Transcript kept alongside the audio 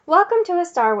Welcome to A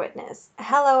Star Witness.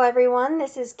 Hello everyone,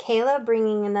 this is Kayla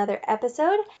bringing another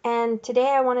episode, and today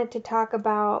I wanted to talk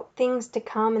about things to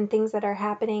come and things that are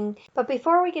happening. But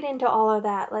before we get into all of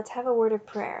that, let's have a word of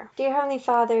prayer. Dear Heavenly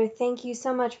Father, thank you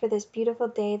so much for this beautiful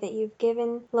day that you've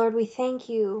given. Lord, we thank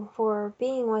you for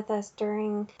being with us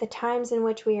during the times in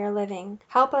which we are living.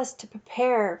 Help us to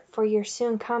prepare for your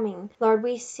soon coming. Lord,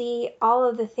 we see all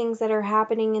of the things that are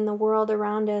happening in the world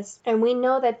around us, and we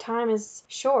know that time is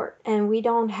short and we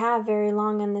don't have very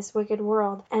long in this wicked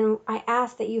world. And I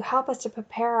ask that you help us to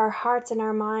prepare our hearts and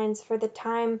our minds for the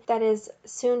time that is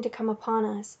soon to come upon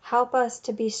us. Help us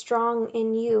to be strong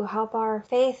in you. Help our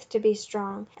faith to be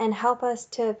strong. And help us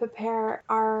to prepare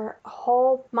our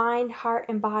whole mind, heart,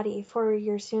 and body for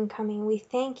your soon coming. We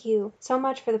thank you so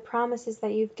much for the promises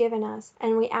that you've given us.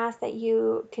 And we ask that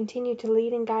you continue to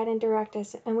lead and guide and direct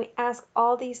us. And we ask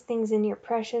all these things in your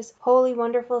precious, holy,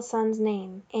 wonderful Son's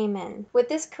name. Amen. With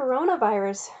this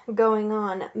coronavirus going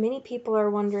on, many people are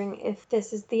wondering if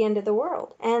this is the end of the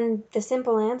world. And the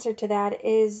simple answer to that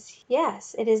is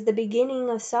yes, it is the beginning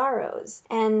of sorrows.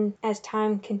 And as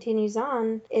time continues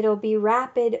on, it'll be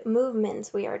rapid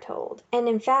movements, we are told. And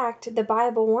in fact, the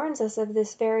Bible warns us of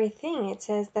this very thing. It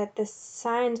says that the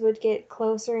signs would get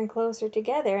closer and closer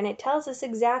together, and it tells us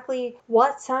exactly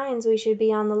what signs we should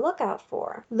be on the lookout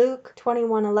for. Luke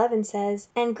 21:11 says,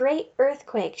 "And great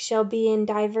earthquakes shall be in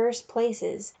diverse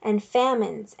places, and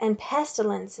famines, and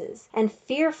pestilences, and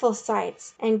fearful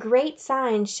sights, and great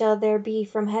signs shall there be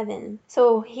from heaven."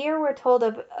 So here we're told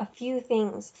of a few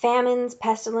things: famines,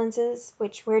 pestilences,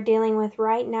 which we're dealing with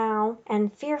right now,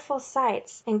 and fearful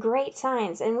sights, and great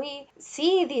signs. And we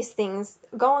see these things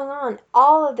going on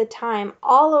all of the time,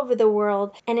 all over the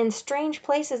world, and in strange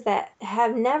places that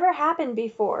have never happened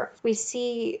before. We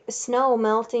see snow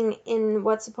melting in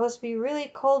what's supposed to be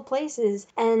really cold places,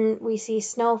 and we see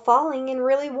snow falling in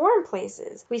really warm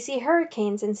places. We see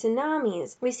hurricanes and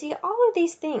tsunamis. We see all of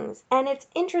these things. And it's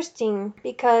interesting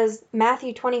because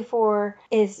Matthew 24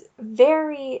 is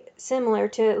very similar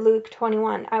to Luke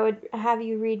 21. I would have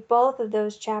you read both of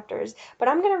those chapters, but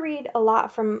I'm going to read a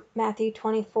lot from Matthew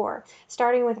 24,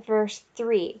 starting with verse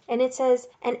 3. And it says,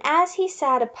 "And as he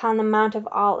sat upon the Mount of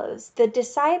Olives, the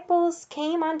disciples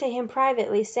came unto him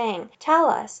privately, saying, Tell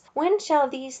us, when shall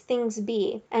these things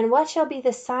be? And what shall be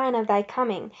the sign of thy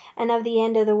coming, and of the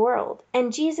end of the world?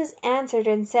 And Jesus answered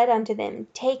and said unto them,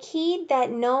 Take heed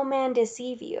that no man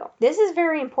deceive you." This is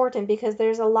very important because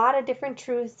there's a lot of different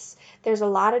truths. There's a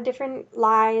lot of different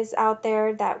lies out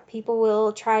there that people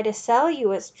will try to sell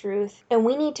you as truth. And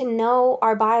we need to know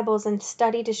our Bibles and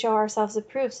study to show ourselves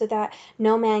approved so that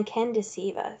no man can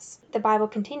deceive us. The Bible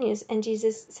continues, and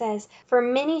Jesus says, "For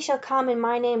many shall come in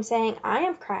my name, saying, I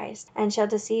am Christ, and shall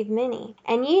deceive many.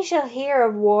 And ye shall hear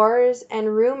of wars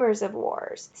and rumors of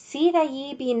wars. See that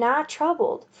ye be not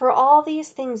troubled, for all these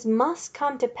things must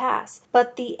come to pass,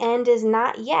 but the end is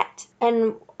not yet."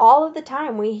 And all of the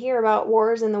time we hear about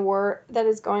wars and the war that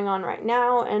is going on right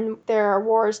now, and there are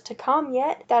wars to come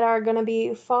yet that are going to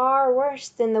be far worse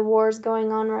than the wars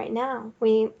going on right now.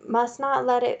 We must not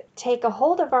let it take a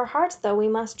hold of our hearts, though. We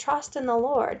must trust in the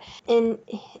Lord. And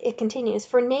it continues,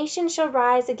 "For nation shall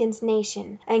rise against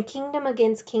nation, and kingdom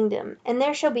against kingdom, and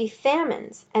there shall be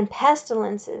famines, and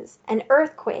pestilences, and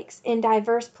earthquakes in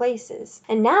diverse places."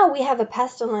 And now we have a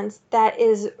pestilence that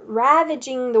is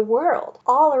ravaging the world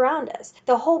all around us.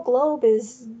 The whole globe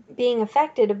is being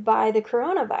affected by the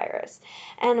coronavirus.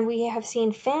 And we have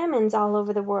seen famines all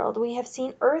over the world. We have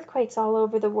seen earthquakes all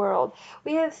over the world.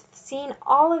 We have seen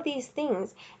all of these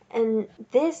things. And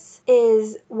this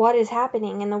is what is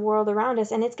happening in the world around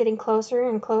us, and it's getting closer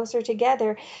and closer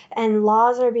together, and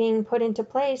laws are being put into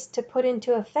place to put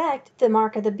into effect the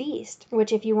mark of the beast,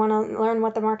 which if you want to learn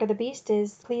what the mark of the beast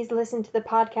is, please listen to the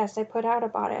podcast I put out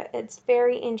about it. It's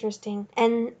very interesting.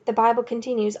 And the Bible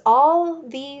continues, "All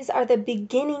these are the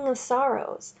beginning of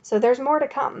sorrows." So there's more to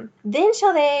come. "Then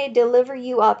shall they deliver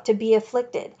you up to be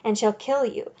afflicted, and shall kill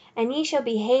you, and ye shall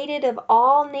be hated of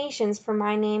all nations for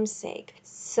my name's sake."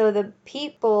 So the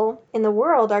people in the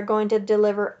world are going to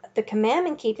deliver the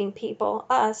commandment-keeping people,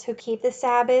 us who keep the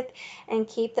Sabbath and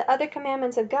keep the other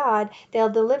commandments of God. They'll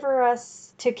deliver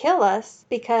us to kill us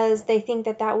because they think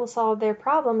that that will solve their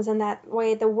problems, and that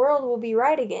way the world will be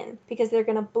right again, because they're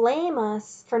going to blame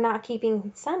us for not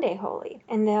keeping Sunday holy.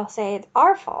 And they'll say it's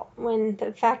our fault. fault, when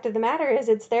the fact of the matter is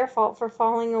it's their fault for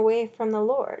falling away from the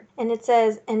Lord. And it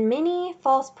says, "And many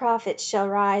false prophets shall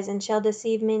rise, and shall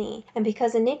deceive many. And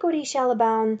because iniquity shall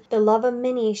abound, the love of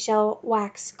many shall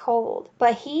wax cold.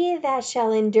 But he that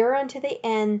shall endure unto the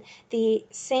end, the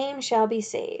same shall be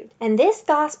saved. And this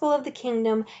gospel of the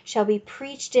kingdom shall be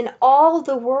preached in all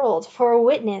the world for a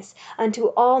witness unto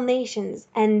all nations,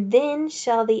 and then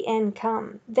shall the end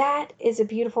come." That is a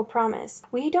beautiful promise.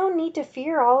 We don't need to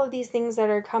fear all of these things that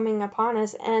are coming upon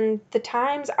us, and the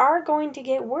times are going to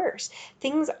get worse.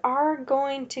 Things are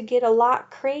going to get a lot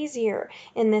crazier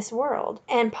in this world,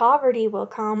 and poverty will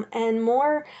come, and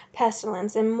more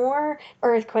pestilence, and more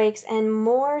earthquakes, and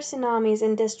more tsunamis,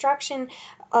 and destruction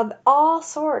of all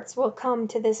sorts will come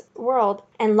to this world,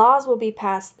 and laws will be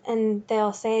passed, and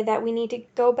they'll say that we need to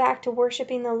go back to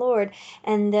worshiping the Lord,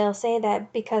 and they'll say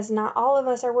that because not all of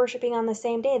us are worshiping on the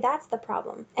same day, that's the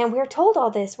problem. And we're told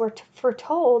all this. We're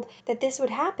told that this would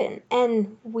happen,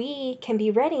 and we can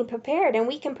be ready and prepared, and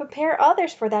we can prepare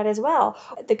others for that as well.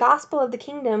 The gospel of the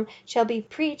kingdom shall be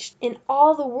preached in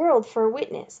all the world for a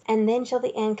witness, and then shall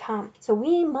the end come. So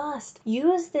we must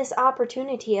use this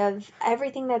opportunity of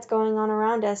everything that's going on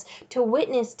around us to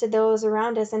witness to those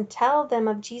around us and tell them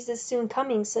of Jesus soon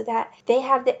coming, so that they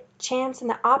have the chance and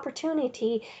the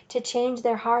opportunity to change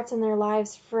their hearts and their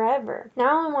lives forever.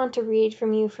 Now I want to read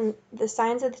from you from the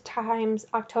Signs of the Times,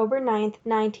 October 9th,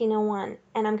 1901,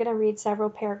 and I'm going to read several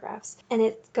paragraphs. And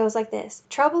it goes like this: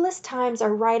 "Troublous times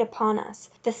are right upon us.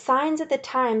 The signs of the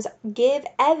times give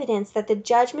evidence that the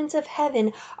judgments of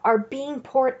heaven are being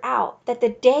poured out, that the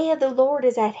day of the Lord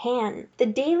is at hand. The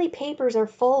daily papers are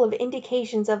full of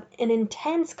indications of an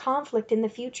intense conflict in the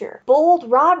future.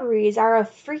 Bold robberies are of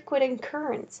frequent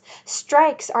occurrence.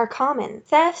 Strikes are common.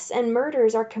 Thefts and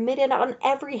murders are committed on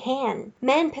every hand.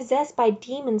 Men possessed by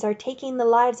demons are taking the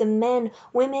lives of men,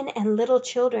 women, and little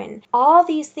children. All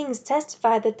these things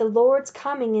testify that the Lord's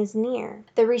coming is near.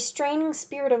 The restraining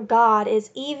Spirit of God is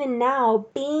even now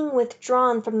being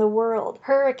withdrawn from the world.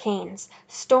 Hurricanes,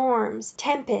 storms,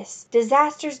 tempests,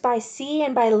 disasters by sea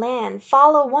and by land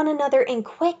follow one another in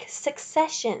quick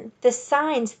succession. The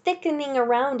signs thickening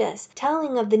around us,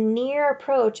 telling of the near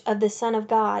approach of the Son of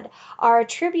God, are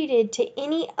attributed to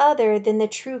any other than the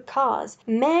true cause.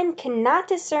 Men cannot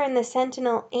discern the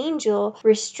sentinel angel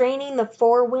restraining the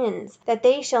four winds, that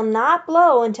they shall not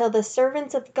blow until the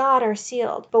servants of God are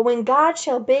sealed. But when God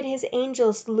shall bid his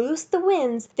angels loose the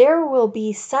winds, there will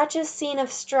be such a scene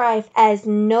of strife as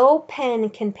no pen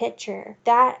can picture."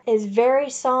 That is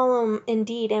very solemn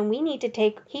indeed, and we need to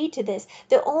take heed to this.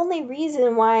 The only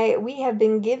reason why we have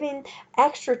been given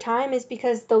extra time is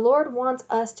because the Lord wants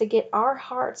us to get our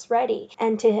hearts ready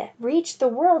and to reach the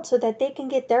world so that they can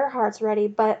get their hearts ready.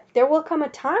 But there will come a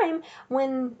time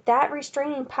when that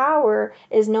restraining power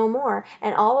is no more,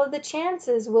 and all of the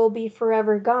chances will be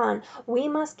forever gone. We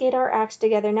must get our acts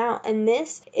together now, and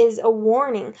this is a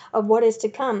warning of what is to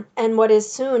come and what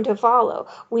is soon to follow.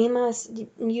 We must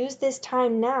use this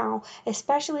time now,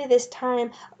 especially this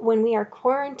time when we are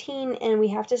quarantined and we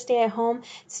have to stay at home.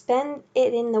 Spend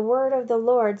it in the word of the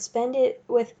Lord. Spend it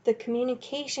with the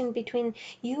communication between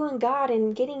you and God,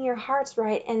 and getting your hearts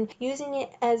right, and using it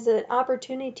as an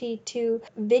opportunity to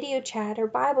video chat or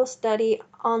Bible study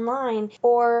online,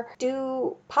 or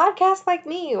do podcasts like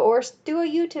me, or do a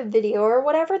YouTube video, or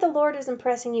whatever the Lord is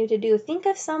impressing you to do. Think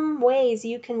of some ways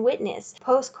you can witness.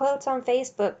 Post quotes on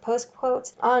Facebook, post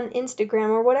quotes on Instagram,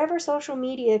 or whatever social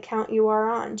media account you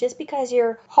are on. Just because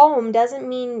you're home doesn't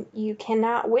mean you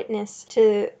cannot witness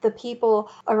to the people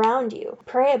around you.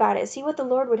 Pray about it. See what the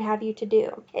Lord would have you to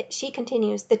do. She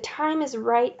continues, "The time is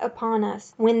right upon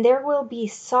us when there will be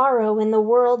sorrow in the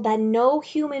world that no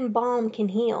human balm can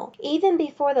heal. Even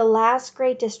before the last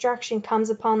great destruction comes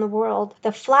upon the world,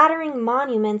 the flattering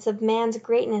monuments of man's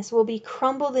greatness will be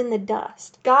crumbled in the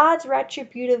dust. God's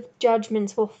retributive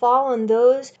judgments will fall on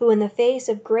those who in the face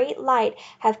of great light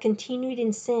have continued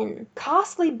in sin.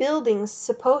 Costly buildings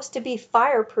supposed to be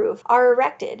fireproof are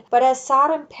erected, but as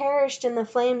Sodom perished in the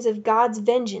flames of God's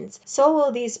vengeance, so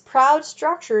will these proud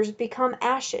structures become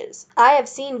ashes. I have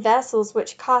seen vessels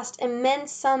which cost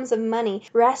immense sums of money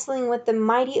wrestling with the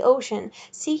mighty ocean,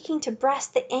 seeking to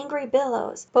breast the angry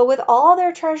billows. But with all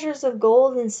their treasures of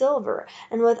gold and silver,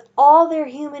 and with all their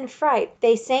human fright,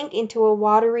 they sank into a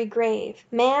watery grave.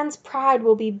 Man's pride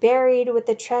will be buried with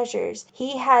the treasures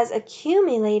he has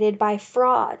accumulated by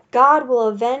fraud. God will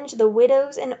avenge the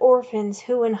widows and orphans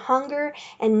who in hunger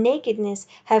and nakedness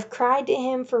have cried to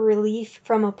him for relief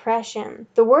from oppression."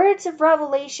 The words of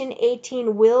Revelation 8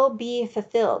 18 will be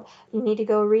fulfilled. You need to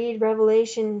go read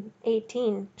Revelation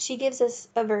 18. She gives us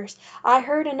a verse. I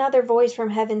heard another voice from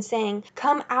heaven saying,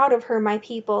 Come out of her, my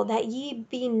people, that ye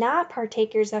be not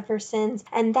partakers of her sins,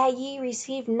 and that ye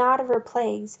receive not of her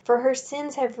plagues. For her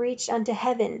sins have reached unto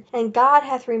heaven, and God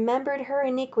hath remembered her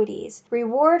iniquities.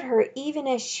 Reward her even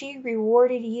as she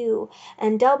rewarded you,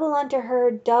 and double unto her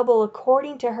double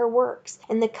according to her works.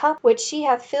 And the cup which she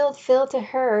hath filled, fill to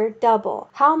her double.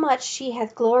 How much she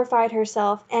hath glorified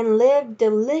herself, and lived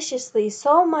deliciously,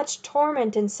 so much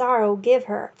torment and sorrow give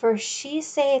her. For she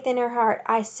saith in her heart,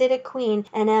 I sit a queen,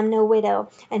 and am no widow,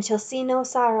 and shall see no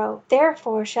sorrow.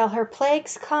 Therefore shall her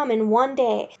plagues come in one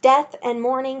day, death and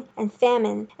mourning and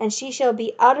famine, and she shall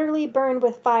be utterly burned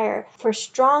with fire, for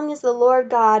strong is the Lord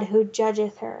God who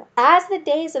judgeth her. As the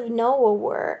days of Noah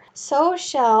were, so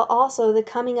shall also the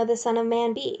coming of the Son of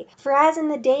Man be. For as in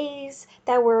the days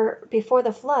that were before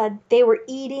the flood, they were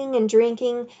eating and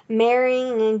drinking,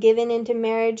 marrying and given into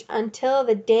marriage, until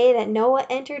the day that Noah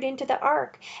entered into the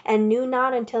ark, and knew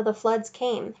not until the floods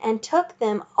came, and took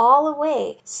them all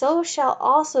away, so shall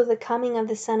also the coming of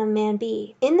the Son of Man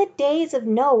be. In the days of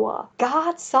Noah,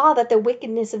 God saw that the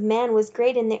wickedness of man was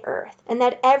great in the earth, and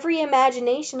that every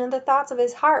imagination of the thoughts of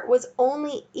his heart was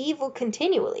only evil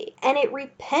continually. And it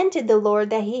repented the Lord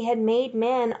that he had made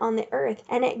man on the earth,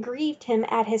 and it grieved him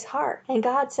at his heart. And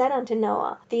God said unto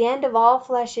Noah, The end of all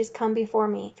flesh is come before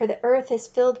me, for the earth is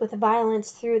filled with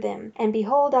violence through them. And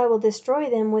behold, I will destroy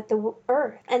them with the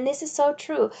earth. And this is so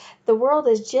true. The world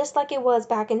is just like it was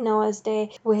back in Noah's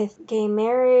day, with gay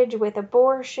marriage, with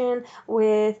abortion,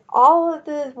 with all of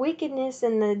the wickedness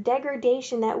and the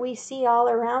degradation that we see all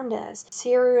around us.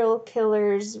 Serial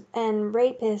killers and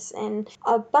rapists and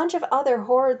a bunch of other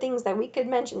horrid things that we could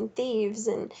mention, thieves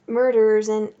and murders,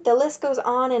 and the list goes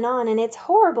on, and it's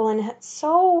horrible and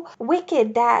so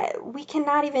wicked that we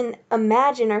cannot even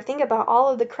imagine or think about all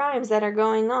of the crimes that are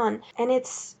going on. And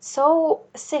it's so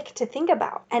sick to think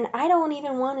about. And I don't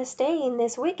even want to stay in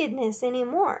this wickedness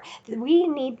anymore. We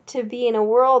need to be in a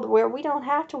world where we don't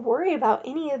have to worry about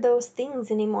any of those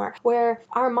things anymore, where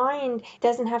our mind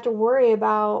doesn't have to worry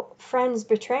about friends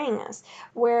betraying us,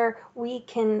 where we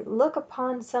can look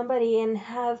upon somebody and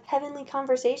have heavenly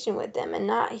conversation with them and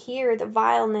not hear the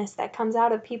vileness that comes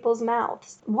out of people's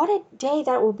mouths. What a day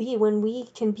that will be when we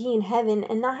can be in heaven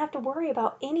and not have to worry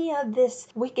about any of this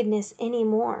wickedness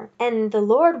anymore. And the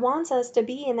Lord wants us to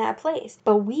be in that place,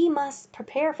 but we must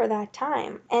prepare for that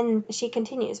time. And she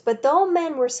continues, But though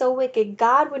men were so wicked,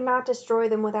 God would not destroy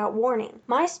them without warning.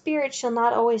 My spirit shall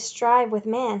not always strive with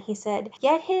man, he said,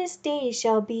 yet his days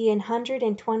shall be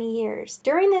 120 years.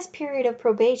 During this period of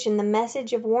probation, the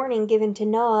message of warning given to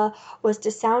Noah was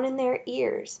to sound in their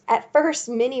ears. At first,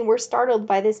 many were startled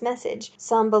by this message.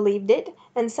 Some believed it,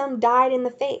 and some died in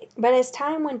the faith. But as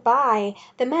time went by,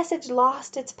 the message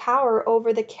lost its power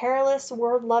over the careless,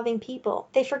 world-loving people.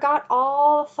 They forgot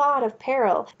all thought of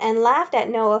peril, and laughed at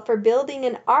Noah for building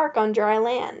an ark on dry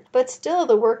land. But still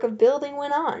the work of building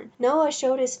went on. Noah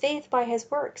showed his faith by his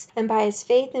works, and by his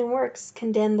faith and works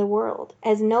condemned the world.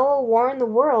 As Noah warned the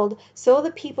world, so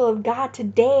the people of God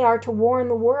today are to warn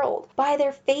the world. By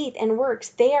their faith and works,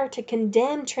 they are to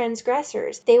condemn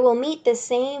transgressors. They will meet the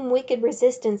same wicked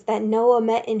resistance that Noah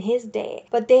met in his day,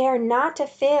 but they are not to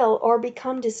fail or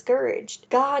become discouraged.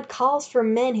 God calls for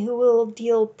men who will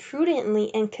deal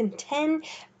prudently and contend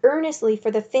earnestly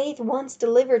for the faith once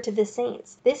delivered to the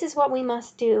saints. This is what we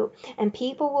must do, and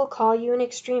people will call you an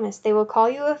extremist. They will call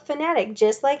you a fanatic,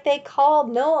 just like they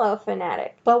called Noah a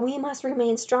fanatic. But we must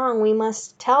remain strong. We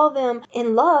must tell them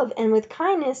in love and with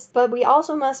kindness, but we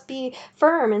also must be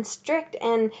firm and strict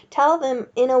and tell them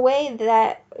in a way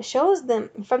that shows them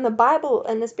from the Bible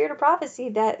and the spirit of prophecy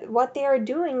that what they are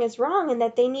doing is wrong and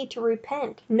that they need to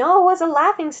repent. Noah was a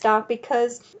laughingstock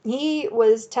because he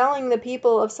was telling the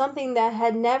people of something that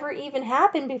had never even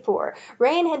happened before.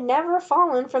 Rain had never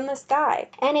fallen from the sky,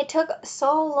 and it took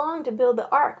so long to build the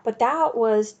ark, but that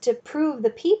was to prove the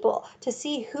people, to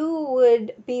see who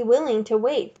would be willing to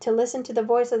wait, to listen to the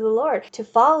voice of the Lord, to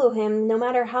follow him no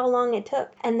matter how long it took.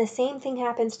 And the same thing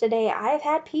happens today. I've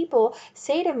had people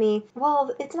say to me,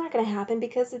 well, it's not going to happen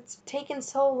because it's taken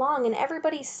so long, and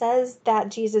everybody says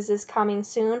that Jesus is coming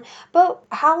soon, but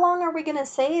how long are we going to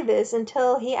say this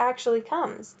until he actually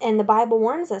comes? And the Bible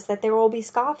warns us that there will be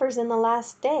scoffers in the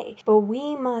last day, but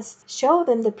we must show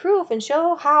them the proof and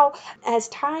show how as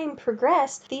time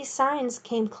progressed these signs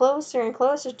came closer and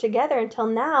closer together until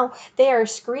now they are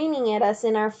screaming at us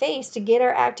in our face to get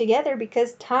our act together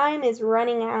because time is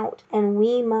running out and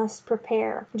we must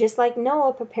prepare. Just like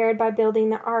Noah prepared by building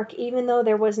the ark, even though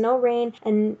there was no rain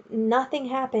and nothing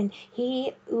happened,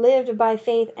 he lived by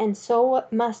faith, and so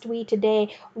must we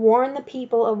today warn the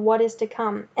people of what is to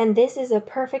come. And this is a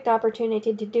perfect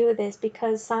opportunity to do this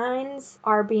because signs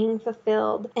are being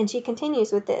fulfilled. And she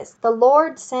continues with this: the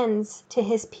Lord sends to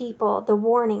his people the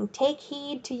warning, take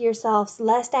heed to yourselves,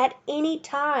 lest at any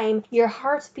time your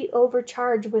hearts be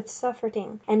overcharged with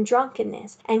suffering and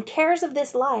drunkenness and cares of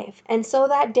this life, and so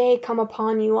that day come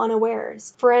upon you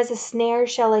unawares. For as a snare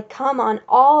shall it come on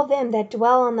all them that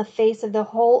dwell on the face of the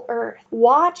whole earth.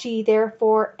 Watch ye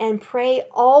therefore, and pray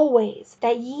always,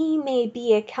 that ye may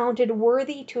be accounted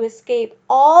worthy to escape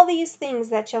all these things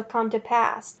that shall come to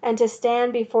pass, and to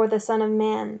stand before the Son of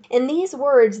Man. In these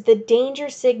words the danger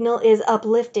signal is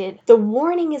uplifted. The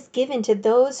warning is given to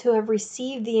those who have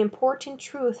received the important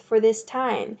truth for this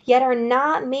time, yet are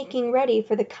not making ready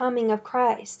for the coming of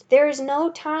Christ. There is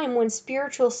no time when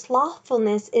spiritual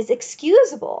slothfulness is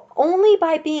excusable. Only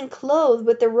by being clothed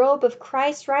with the robe of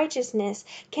Christ's righteousness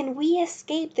can we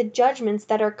escape the judgments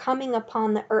that are coming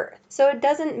upon the earth. So it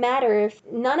doesn't matter if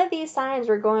none of these signs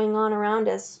were going on around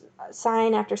us,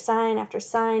 sign after sign after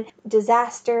sign,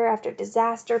 disaster after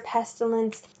disaster,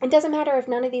 pestilence. It doesn't matter if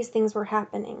none of these things were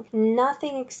happening.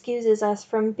 Nothing excuses us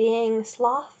from being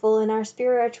slothful in our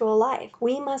spiritual life.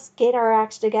 We must get our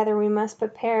acts together, we must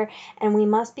prepare, and we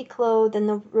must be clothed in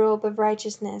the robe of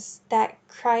righteousness that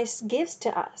Christ gives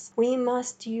to us. We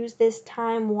must use this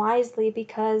time wisely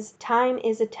because time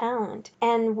is a talent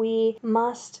and we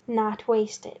must not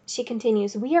waste it. She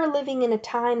continues, we are living in a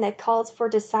time that calls for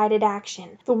decided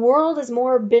action. The world is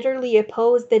more bitterly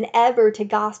opposed than ever to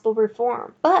gospel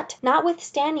reform. But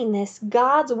notwithstanding this,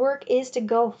 God's work is to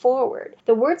go forward.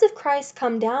 The words of Christ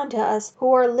come down to us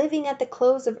who are living at the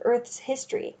close of earth's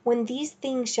history. When these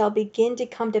things shall begin to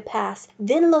come to pass,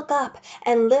 then look up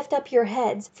and lift up your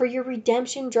heads, for your redemption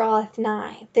draweth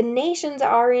nigh. The nations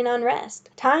are in unrest.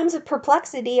 Times of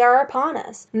perplexity are upon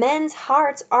us. Men's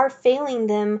hearts are failing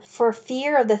them for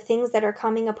fear of the things that are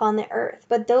coming upon the earth.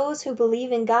 But those who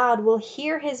believe in God will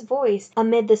hear his voice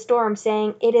amid the storm,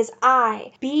 saying, it is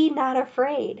I, be not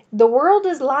afraid. The world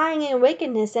is lying in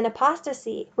wickedness and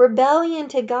apostasy. Rebellion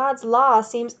to God's law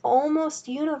seems almost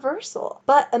universal.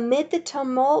 But amid the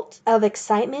tumult of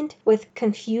excitement, with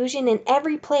confusion in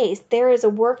every place, there is a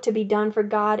work to be done for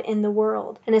God in the world.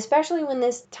 And especially when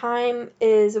this time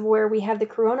is where we have the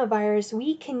coronavirus,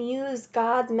 we can use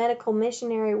God's medical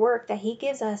missionary work that he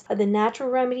gives us of the natural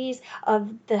remedies,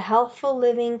 of the healthful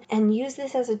living, and use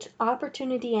this as an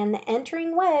opportunity and the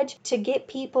entering wedge to get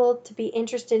people to be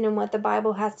interested in what the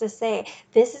Bible has to say.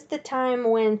 This is the time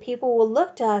when people will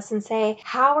look to us and say,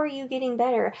 how are you getting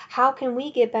better? How can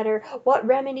we get better? What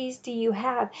remedies do you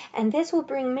have? And this will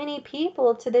bring many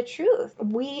people to the truth.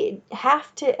 We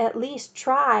have to at least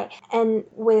try, and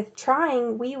with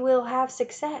trying we will have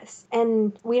success.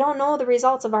 And we don't know the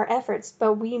results of our efforts,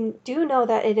 but we do know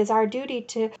that it is our duty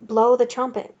to blow the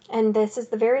trumpet. And this is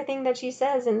the very thing that she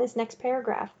says in this next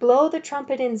paragraph. Blow the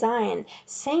trumpet in Zion,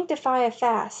 sanctify a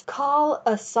fast, call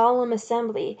a solemn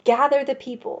assembly, gather the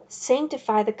people,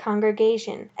 sanctify the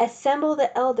congregation, assemble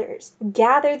the elders,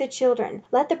 gather the children.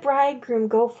 Let the bridegroom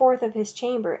go forth of his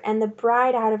chamber, and the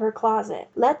bride out of her closet.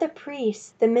 Let the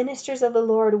priests, the ministers of the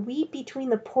Lord, weep between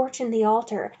the porch and the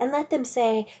altar, and let them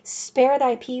say, spare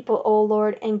thy people, O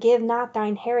Lord, and give not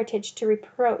thine heritage to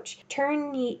reproach.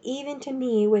 Turn ye even to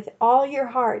me with all your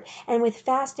heart, and with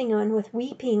fasting and with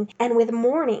weeping and with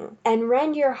mourning, and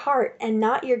rend your heart and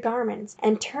not your garments,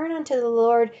 and turn unto the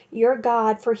Lord your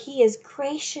God, for he is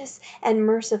gracious and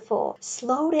merciful,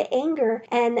 slow to anger,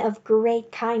 and of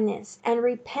great kindness, and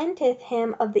repenteth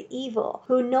him of the evil,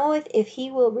 who knoweth if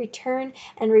he will return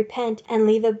and repent and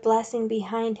leave a blessing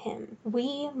behind him.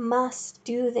 We must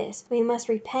do this. We must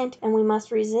repent and we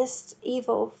must resist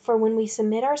evil, for when we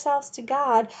submit ourselves to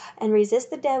God and resist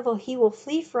the devil, he will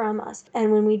flee from us.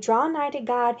 And when we draw nigh to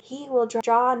God, he will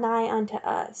draw nigh unto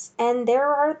us. And there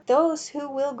are those who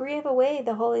will grieve away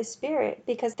the Holy Spirit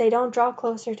because they don't draw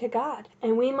closer to God.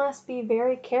 And we must be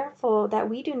very careful that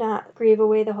we do not grieve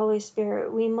away the Holy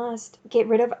Spirit. We must get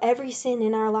rid of every sin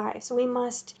in our lives. We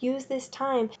must use this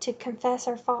time to confess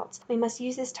our faults. We must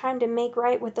use this time to make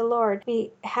right with the Lord.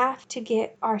 We have to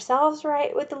get ourselves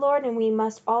right with the Lord, and we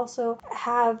must also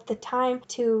have the time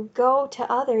to go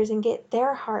to others and get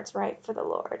their hearts right for the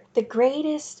Lord. The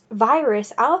greatest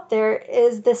virus out there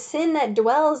is the sin that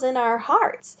dwells in our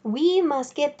hearts. We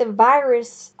must get the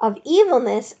virus of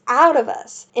evilness out of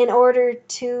us in order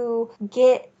to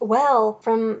get well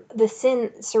from the sin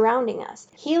surrounding us.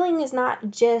 Healing is not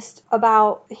just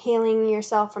about healing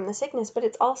yourself from the sickness, but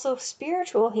it's also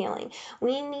spiritual healing.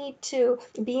 We need to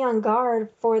be on guard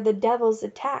for the devil's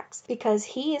attacks because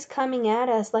he is coming at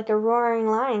us like a roaring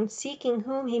lion, seeking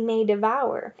whom he may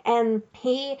devour. And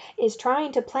he is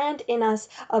trying to plant in us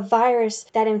a virus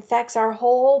that infects our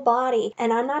whole body.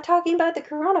 And I'm not talking about the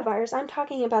coronavirus, I'm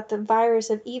talking about the virus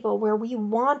of evil, where we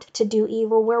want to do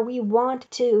evil, where we want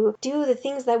to do the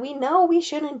things that we know we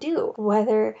shouldn't do,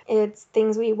 whether it's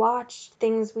things we watch,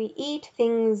 things we eat,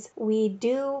 things we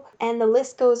do, and the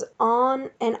list goes on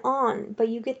and on. But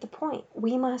you get the point.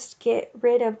 We must get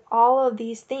rid of all of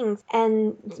these things,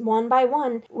 and one by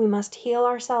one we must heal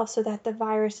ourselves so that the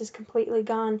virus is completely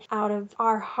gone out of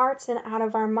our hearts and out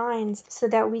of our minds, so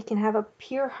that we can have a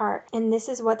pure heart. And this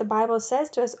is what the Bible says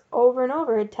to us over and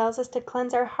over. It tells us to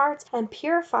cleanse our hearts and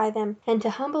purify them, and to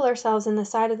humble ourselves in the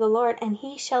sight of the Lord, and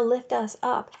he shall lift us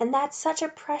up. And that's such a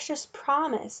precious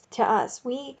promise to us.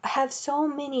 We have so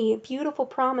many beautiful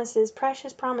promises,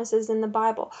 precious promises in the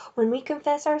Bible. When we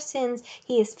confess our sins,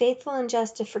 he is faithful and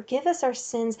just to forgive us our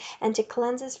sins and to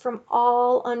cleanse us from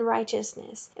all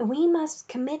unrighteousness. And we must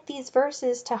commit these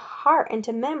verses to heart and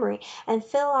to memory, and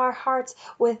fill our hearts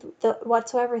with the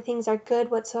whatsoever things are good,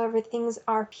 whatsoever things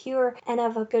are pure and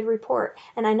of a good report.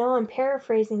 And I know I'm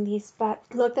paraphrasing these, but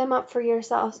look them up for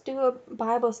yourselves. Do a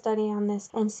Bible study on this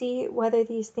and see whether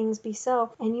these things be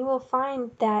so. And you will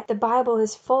find that the Bible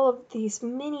is full of these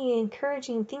many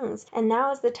encouraging things. And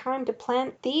now is the time to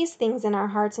plant these things in our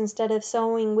hearts instead of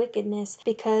sowing wickedness,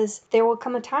 because there will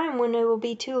come a time when it will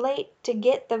be too late to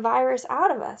get the virus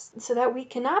out of us, so that we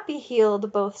cannot be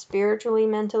healed both spiritually,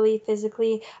 mentally,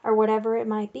 physically, or whatever it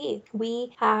might be.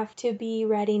 We have to be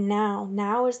ready now.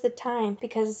 Now is the time,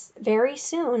 because very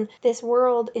soon this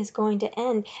world is going to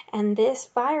end, and this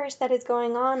virus that is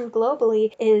going on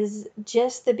globally is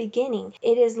just the beginning.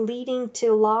 It is leading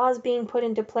to laws being put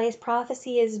into place.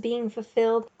 Prophecy is being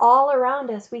fulfilled all around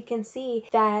us. We can see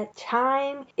that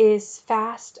time is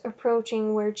fast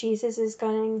approaching, where Jesus is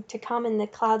going to come in the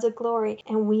clouds of glory,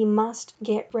 and we must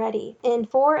get ready. In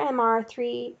 4 MR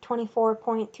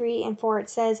 324.3 and 4, it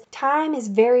says, "Time is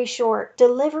very short.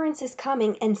 Deliverance is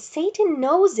coming, and Satan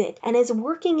knows it and is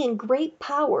working in great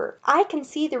power. I can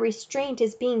see the restraint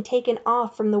is being taken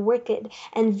off from the wicked,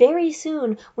 and very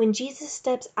soon, when Jesus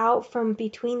steps out from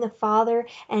between the Father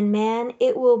and man,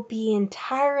 it will be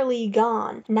entirely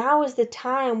gone. Now is the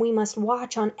time we must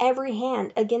watch on every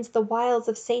hand against the wiles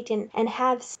of Satan, and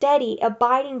have steady,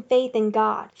 abiding faith in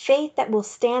God, faith that will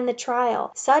stand the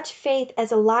trial, such faith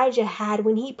as Elijah had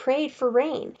when he prayed for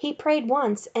rain. He prayed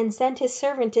once and sent his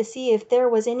servant to see if there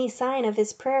was any sign of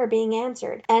his prayer being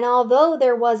answered. And although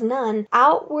there was none,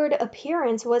 outward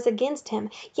appearance was against him,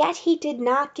 yet he did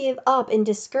not give up in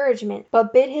discouragement,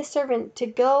 but bid his servant to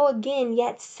go again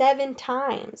yet 7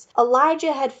 times.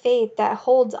 Elijah had faith that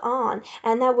holds on,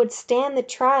 and that would stand the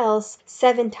trials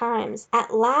 7 times.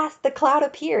 At last the cloud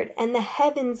appeared, and the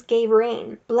heavens gave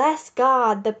rain. Bless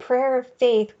God, the prayer of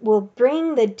faith will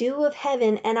bring the dew of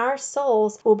heaven, and our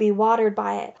souls will be watered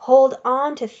by it. Hold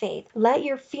on to faith. Let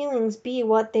your feelings be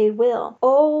what they will.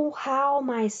 Oh, how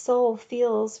my soul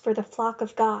feels for the flock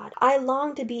of God. I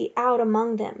long to be out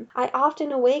among them. I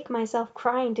often awake myself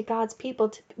crying to God's people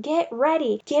to get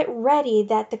ready,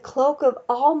 that the cloak of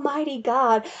Almighty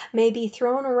God may be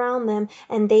thrown around them,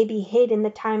 and they be hid in the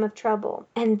time of trouble."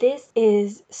 And this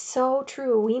is so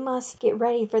true. We must get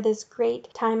ready for this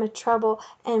great time of trouble,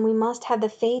 and we must have the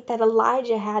faith that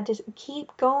Elijah had to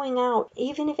keep going out,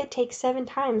 even if it takes 7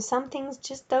 times. Some things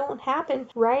just don't happen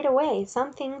right away.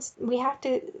 Some things we have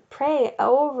to pray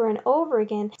over and over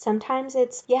again. Sometimes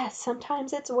it's yes,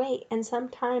 sometimes it's wait, and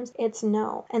sometimes it's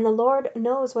no. And the Lord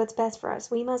knows what's best for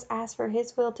us. We must ask for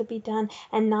his will to be done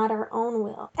and not our own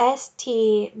will.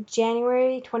 St.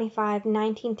 January 25,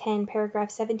 1910,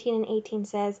 paragraph 17 and 18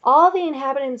 says, "All the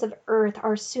inhabitants of earth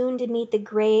are soon to meet the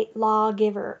great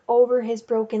lawgiver over his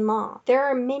broken law. There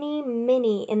are many,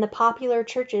 many in the popular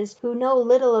churches who know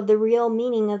little of the real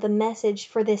meaning of the message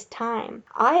for this time.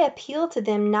 I appeal to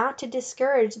them not to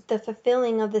discourage the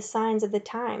fulfilling of the signs of the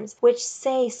times, which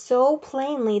say so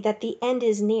plainly that the end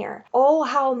is near. Oh,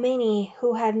 how many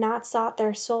who have not sought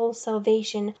their soul's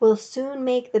salvation will soon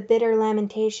make the bitter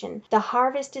lamentation, 'The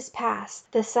harvest is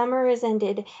past, the summer is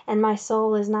ended, and my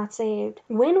soul is not saved.'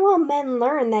 When will men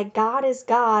learn that God is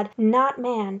God, not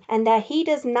man, and that he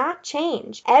does not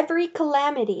change? Every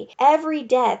calamity, every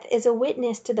death is a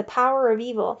witness to the power of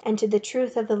evil and to the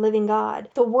truth of the living God.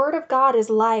 The word of God is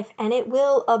life, and it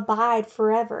will abide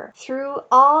forever. Through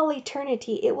all eternity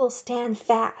eternity it will stand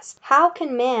fast. How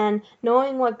can man,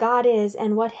 knowing what God is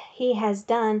and what he has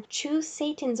done, choose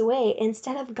Satan's way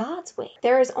instead of God's way?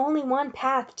 There is only one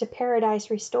path to paradise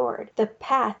restored, the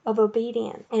path of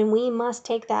obedience, and we must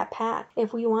take that path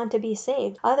if we want to be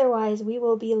saved. Otherwise, we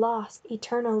will be lost,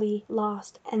 eternally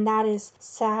lost, and that is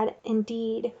sad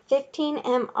indeed. 15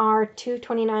 MR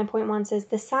 229.1 says,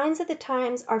 "The signs of the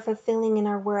times are fulfilling in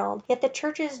our world, yet the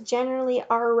churches generally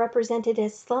are represented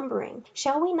as slumbering.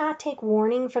 Shall we not take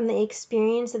warning from the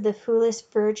experience of the foolish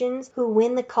virgins who,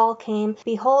 when the call came,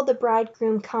 'Behold, the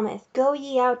bridegroom cometh, go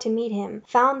ye out to meet him,'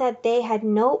 found that they had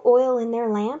no oil in their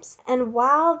lamps? And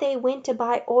while they went to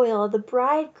buy oil, the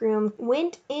bridegroom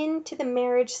went in to the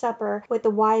marriage supper with the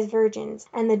wise virgins,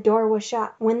 and the door was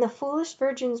shut. When the foolish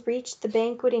virgins reached the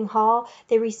banqueting hall,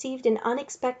 they received an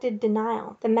unexpected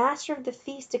denial. The master of the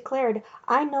feast declared,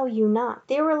 'I know you not.'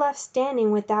 They were left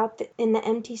standing without in the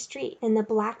empty street, in the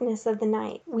blackness of the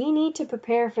night." We need to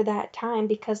prepare for that time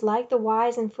because, like the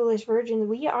wise and foolish virgins,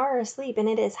 we are asleep, and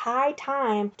it is high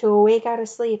time to awake out of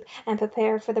sleep and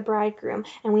prepare for the bridegroom.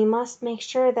 And we must make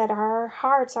sure that our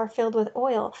hearts are filled with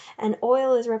oil, and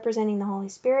oil is representing the Holy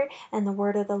Spirit and the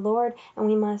word of the Lord, and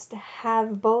we must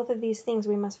have both of these things.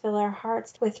 We must fill our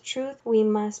hearts with truth. We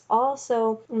must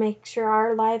also make sure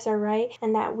our lives are right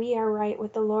and that we are right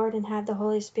with the Lord and have the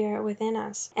Holy Spirit within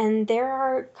us. And there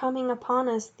are coming upon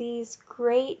us these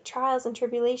great trials and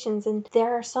tribulations, and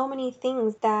there are so many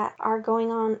things that are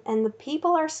going on, and the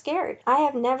people are scared. I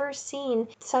have never seen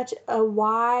such a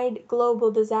wide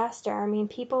global disaster. I mean,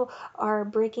 people are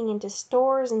breaking into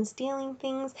stores and stealing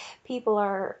things. People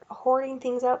are hoarding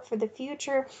things up for the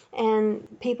future, and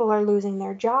people are losing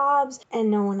their jobs,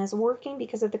 and no one is working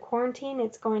because of the quarantine.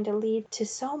 It's going to lead to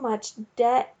so much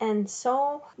debt and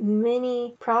so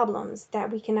many problems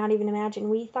that we cannot even imagine.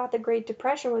 We thought the Great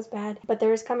Depression was bad, but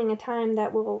there is coming a time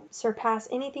that will surpass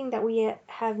anything that we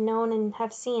have known and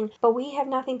have seen. But we have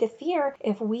nothing to fear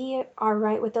if we are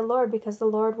right with the Lord, because the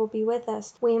Lord will be with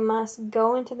us. We must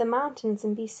go into the mountains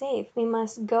and be safe. We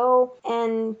must go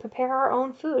and prepare our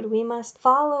own food. We must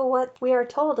follow what we are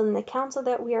told and the counsel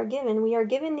that we are given. We are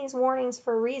given these warnings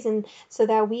for a reason so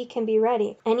that we can be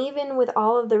ready. And even with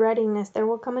all of the readiness, there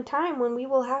will come a time when we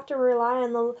will have to rely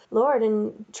on the Lord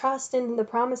and trust in the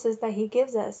promises that He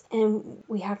gives us. And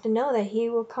we have to know that He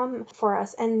will come for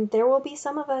us. And there will be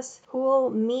some of us who will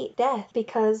meet death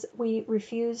because we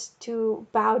refuse to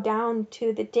bow down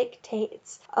to the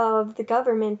dictates of the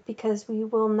government, because we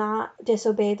will not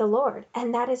disobey the Lord.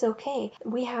 And that is okay.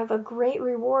 We have a great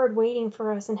reward waiting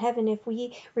for us in heaven if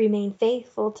we remain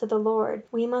faithful to the Lord.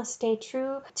 We must stay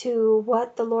true to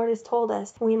what the Lord has told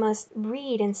us. We must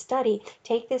read and study.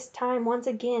 Take this time once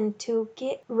again to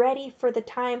get ready for the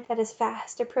time that is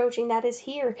fast approaching, that is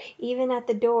here, even at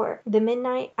the door. The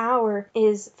midnight hour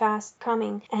is fast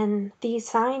coming, and these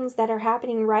signs that are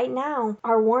happening right now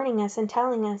are warning us and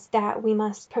telling us that we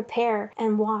must prepare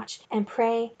and watch and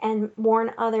pray and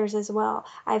warn others as well.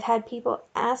 I've had people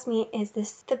ask me, is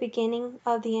this the beginning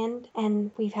of the end?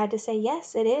 And we've had to say,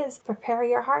 yes, it is. Prepare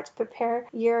your hearts, prepare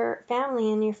your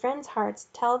family and your friends' hearts.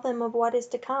 Tell them of what is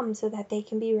to come so that they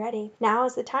can be ready. Now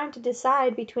is the time to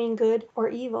decide between good or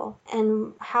evil.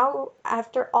 And how,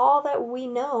 after all that we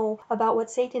know about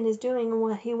what Satan is doing and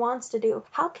what he wants to do,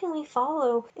 how can we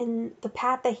follow in the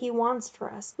path that he wants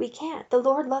for us? We can't. The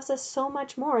Lord loves us so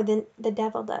much more than the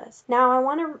devil does. Now I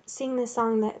want to sing this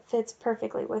song that fits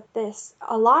perfectly with this.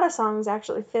 A lot of songs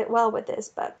actually fit well with this,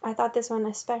 but I thought this one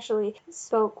especially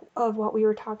spoke of what we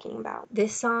were talking about.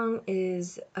 This song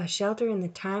is A Shelter in the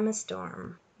Time of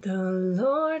Storm. The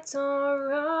Lord's our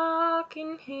rock,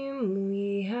 in Him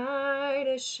we hide,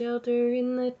 a shelter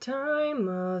in the time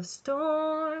of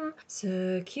storm.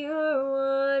 Secure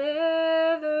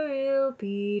whatever ill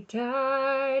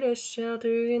betide, a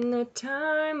shelter in the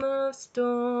time of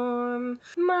storm.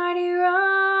 Mighty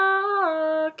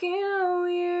rock in a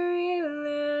weary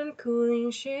land, cooling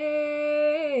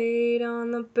shade on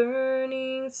the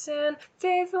burning sand,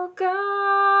 faithful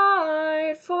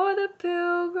guide for the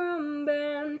pilgrim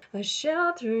band, a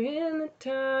shelter in the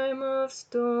time of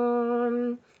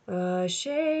storm. A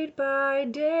shade by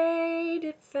day,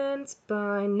 defense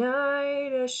by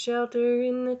night, a shelter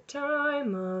in the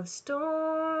time of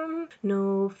storm.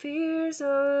 No fears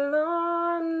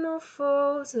alarm, no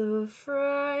foes of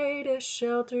fright, a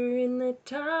shelter in the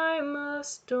time of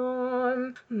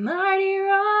storm. Mighty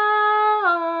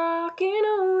rock in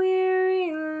a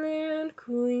weary land,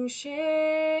 cooling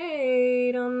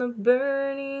shade on the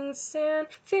burning sand,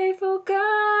 faithful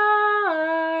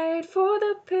guide for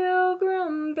the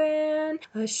pilgrim band,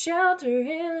 a shelter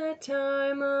in the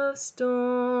time of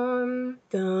storm.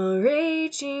 The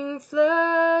raging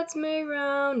flood hearts may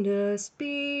round us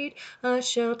beat, a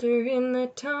shelter in the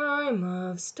time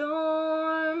of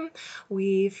storm.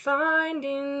 We find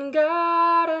in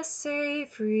God a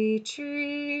safe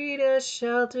retreat, a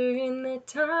shelter in the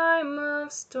time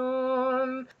of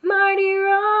storm. Mighty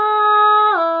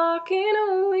rock in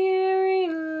a weary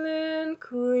land,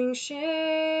 cooling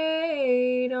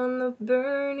shade on the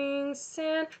burning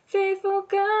sand, faithful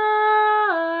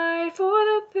guide for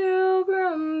the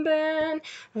pilgrim band,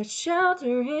 a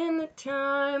shelter in the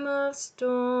time of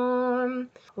storm.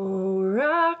 O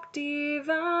rock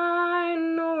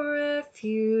divine, O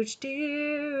refuge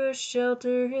dear, a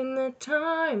shelter in the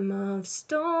time of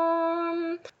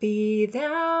storm. Be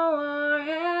thou our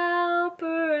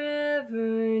helper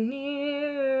ever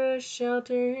near, a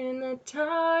shelter in the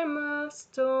time of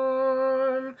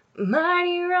storm.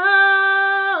 Mighty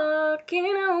rock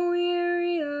in a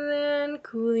weary land,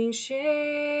 cooling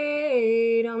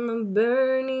shade on the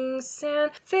burning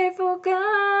sand, faithful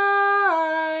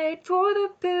guide for the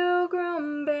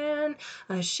pilgrim band,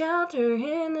 a shelter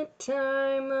in the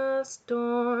time of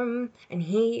storm. And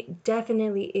he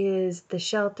definitely is the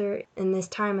shelter in this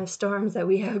time of storms that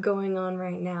we have going on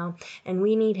right now, and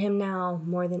we need him now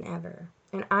more than ever.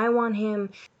 And I want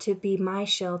him to be my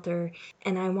shelter,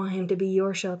 and I want him to be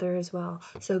your shelter as well.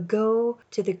 So go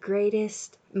to the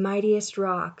greatest, mightiest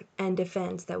rock and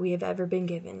defense that we have ever been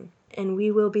given, and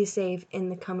we will be safe in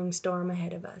the coming storm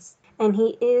ahead of us. And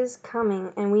he is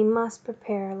coming, and we must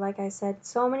prepare, like I said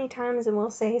so many times and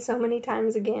will say so many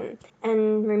times again.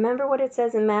 And remember what it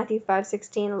says in Matthew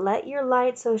 5:16, let your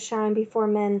light so shine before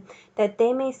men that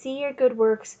they may see your good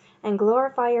works and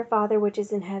glorify your Father which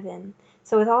is in heaven.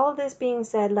 So with all of this being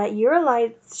said, let your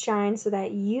light shine so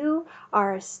that you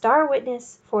are a star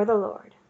witness for the Lord.